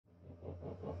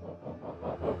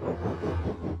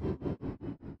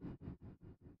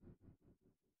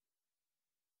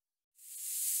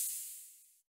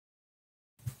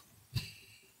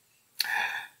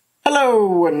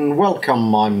Hello and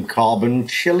welcome, I'm Carbon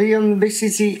Chili and this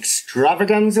is the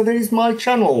extravaganza that is my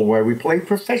channel where we play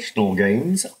professional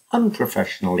games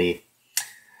unprofessionally.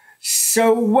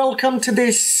 So welcome to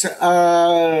this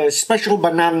special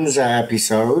bonanza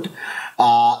episode,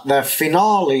 the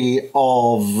finale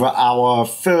of our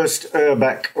first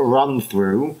Urbek run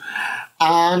through.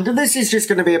 And this is just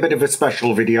going to be a bit of a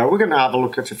special video. We're going to have a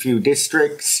look at a few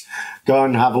districts, go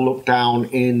and have a look down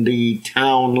in the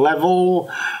town level.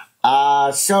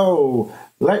 So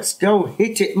let's go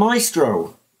hit it,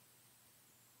 maestro.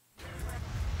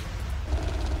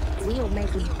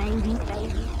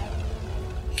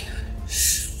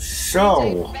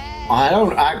 So, I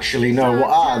don't actually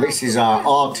know. This is our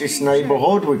artist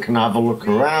neighbourhood. We can have a look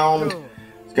around.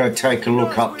 Go take a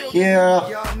look up here,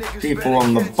 people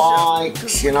on the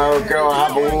bikes, you know, go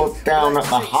have a look down at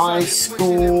the high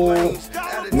school,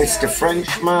 Mr.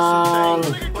 Frenchman.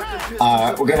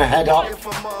 We're gonna head up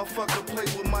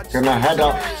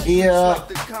here,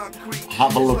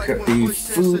 have a look at the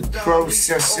food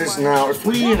processors. Now, if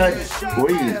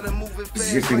we're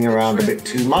zipping around a bit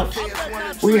too much,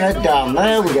 we head down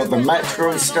there, we got the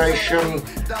metro station.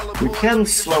 We can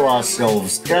slow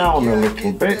ourselves down a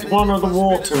little bit. One of the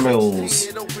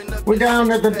watermills. We're down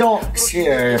at the docks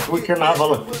here. If we can have a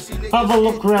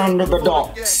look round at the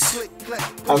docks.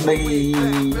 And the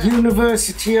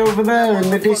university over there in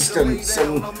the distance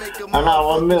and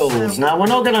our mills. Now, we're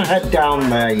not going to head down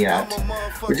there yet.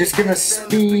 We're just going to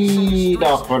speed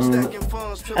up and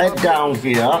head down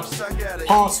here,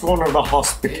 past one of the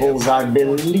hospitals, I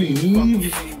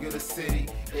believe.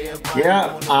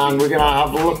 Yeah, and we're going to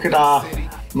have a look at our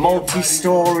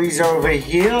multi-stories over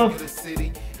here.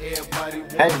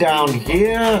 Head down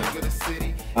here.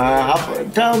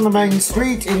 Down the main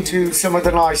street into some of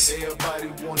the nice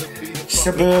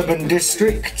suburban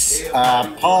districts,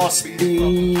 past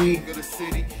the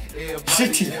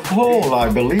City Hall, I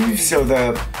believe. So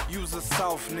the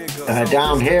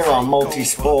down here our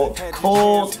multi-sport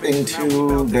court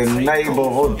into the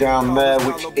neighbourhood down there,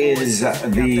 which is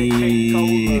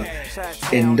the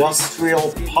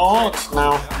industrial part.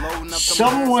 Now,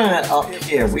 somewhere up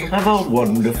here we have a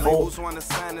wonderful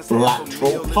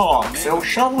lateral park. So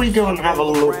shall we go and have a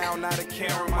look,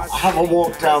 have a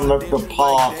walk down the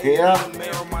park here,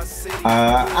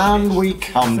 and we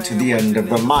come to the end of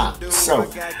the map. So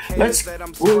let's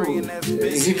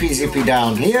zippy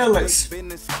down here. Let's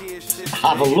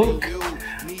have a look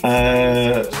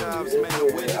at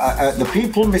the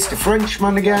people. Mr.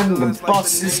 Frenchman again, the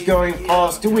bus is going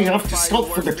past. Do we have to stop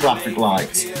for the traffic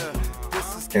lights?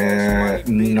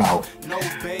 No.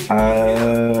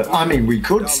 I mean, we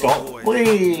could stop.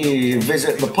 We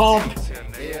visit the pub,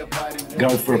 go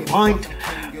for a pint.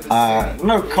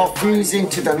 No coffees,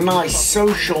 into the nice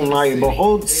social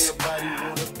neighbourhoods.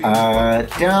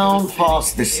 Down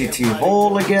past the City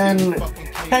Hall again,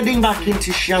 heading back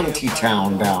into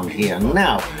Shantytown down here.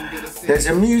 Now, there's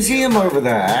a museum over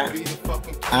there,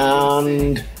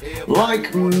 and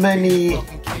like many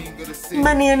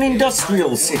an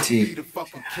industrial city,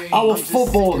 our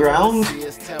football ground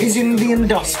is in the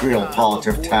industrial part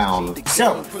of town.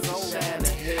 So,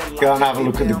 go and have a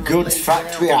look at the goods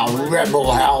factory, our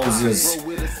rebel houses.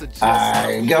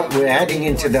 We're heading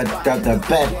into the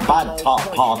bad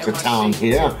top part of town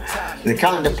here, the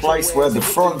kind of place where the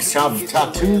frogs have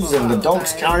tattoos and the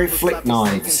dogs carry flick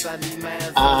knives.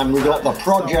 And we got the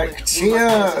projects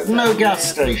here, no gas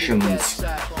stations.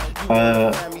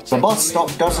 The bus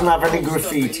stop doesn't have any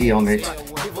graffiti on it.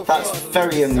 That's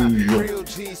very unusual.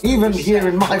 Even here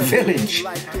in my village,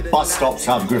 bus stops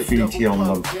have graffiti on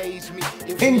them.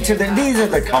 These are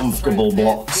the comfortable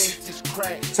blocks.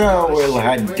 So we'll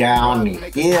head down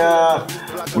here.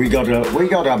 We got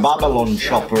a Babylon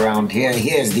shop around here.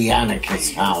 Here's the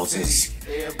anarchist houses.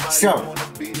 So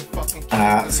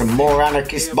some more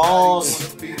anarchist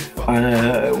bars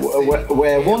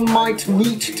where one might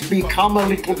meet to become a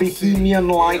little bohemian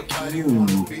like you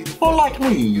or like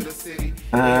me.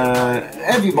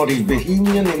 Everybody's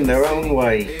bohemian in their own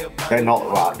way. They're not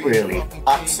right, really.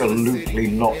 Absolutely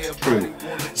not true.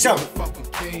 So,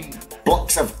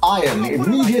 blocks of iron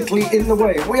immediately in the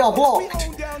way. We are blocked.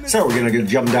 So we're going to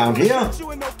jump down here.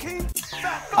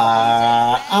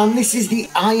 And this is the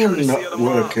iron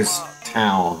workers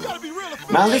town.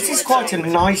 Now, this is quite a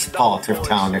nice part of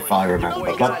town, if I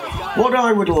remember. But what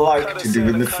I would like to do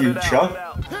in the future,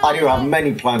 I do have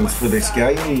many plans for this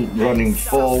game running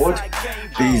forward.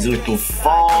 These little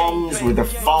farms with the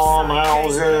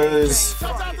farmhouses.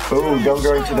 Oh, don't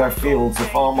go into their fields, the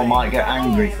farmer might get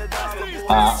angry.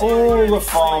 All the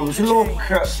farms, look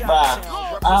at that,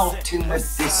 out in the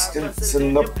distance,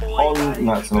 and the pond,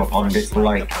 no, it's not a pond, it's a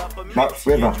lake. That's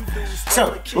river.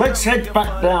 So let's head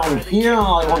back down here.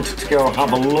 I wanted to go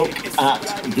have a look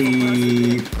at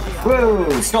the... Whoa,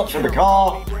 stop for the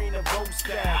car.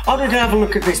 I wanted to have a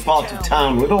look at this part of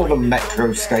town with all the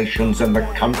metro stations and the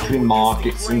country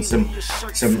markets and some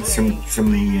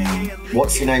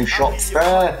what's your name shops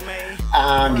there.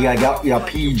 And you got your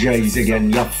PJs again,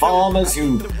 your farmers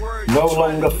who no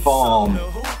longer farm.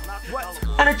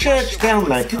 And a church down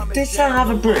there. Did that have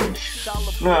a bridge?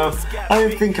 No, I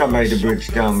don't think I made a bridge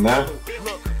down there.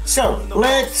 So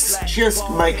let's just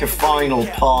make a final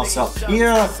pass up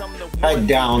here. Head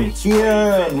down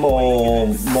here.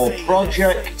 More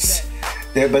projects.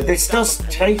 There, but this does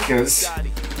take us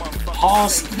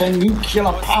past the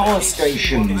nuclear power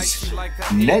stations.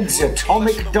 Ned's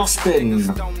atomic dustbin,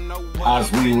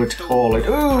 as we would call it.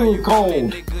 Ooh,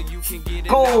 cold.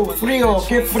 Cold, frio,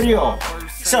 que frio.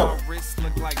 So,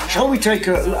 shall we take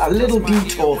a little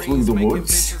detour through the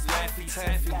woods?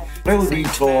 Little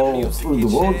detour through the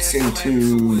woods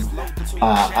into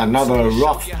another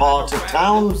rough part of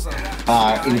town,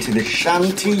 into the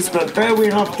shanties, but there we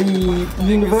have the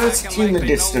university in the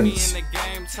distance.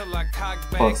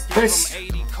 But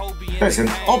there's an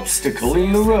obstacle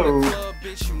in the road.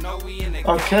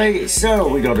 Okay, so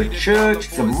we got a church,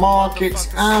 the markets,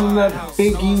 and the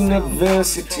big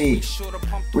university.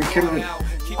 We can,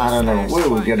 I don't know,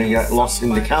 we're gonna get lost in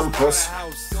the campus.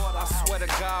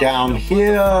 Down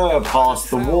here, past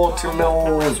the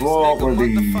watermills, what were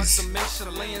these?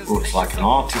 Looks like an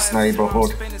artist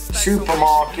neighbourhood.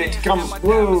 Supermarket, come,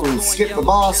 whoa, skip the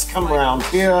bus, come round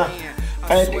here.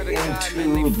 Head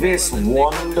into this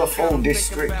wonderful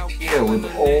district here with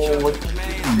all the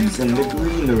trees and the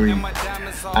greenery.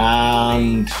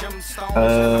 And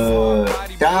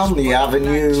down the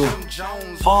avenue,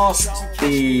 past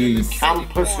the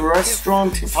campus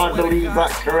restaurant, if I believe that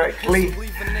correctly.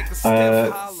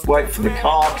 Wait for the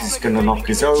car because it's going to knock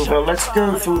us over. Let's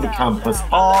go through the campus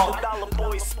park.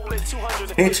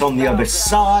 Hit on the other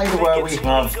side where we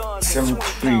have some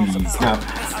trees. Now,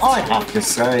 I have to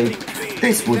say,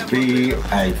 this would be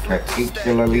a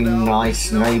particularly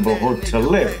nice neighbourhood to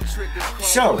live.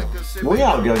 So, we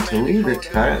are going to leave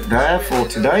it there for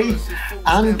today,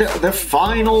 and the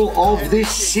final of this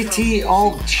city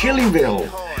of Chillyville.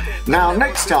 Now,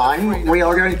 next time, we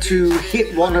are going to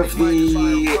hit one of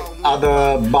the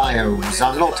other biomes.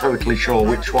 I'm not totally sure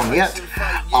which one yet.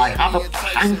 I have a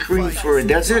hankering for a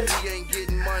desert.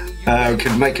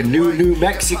 Could make a New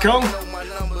Mexico,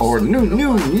 or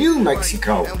New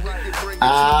Mexico.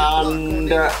 And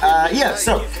yeah,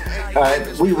 so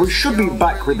we should be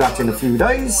back with that in a few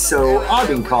days. So I've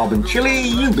been Carbon Chili,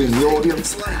 you've been the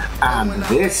audience, and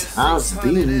this has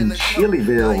been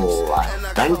Chillyville.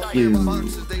 Thank you.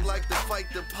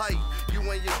 You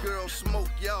and your girl smoke,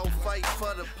 y'all fight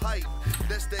for the pipe.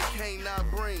 That's that cane I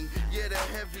bring, yeah, that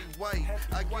heavy white.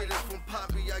 I get it from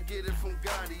Poppy, I get it from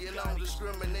Gotti, and I don't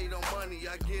discriminate on money,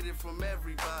 I get it from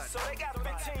everybody. So they got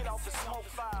 15 off the smoke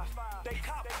 5. They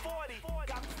cop 40,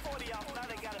 got 40 off, now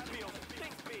they got a bill.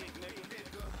 Think big.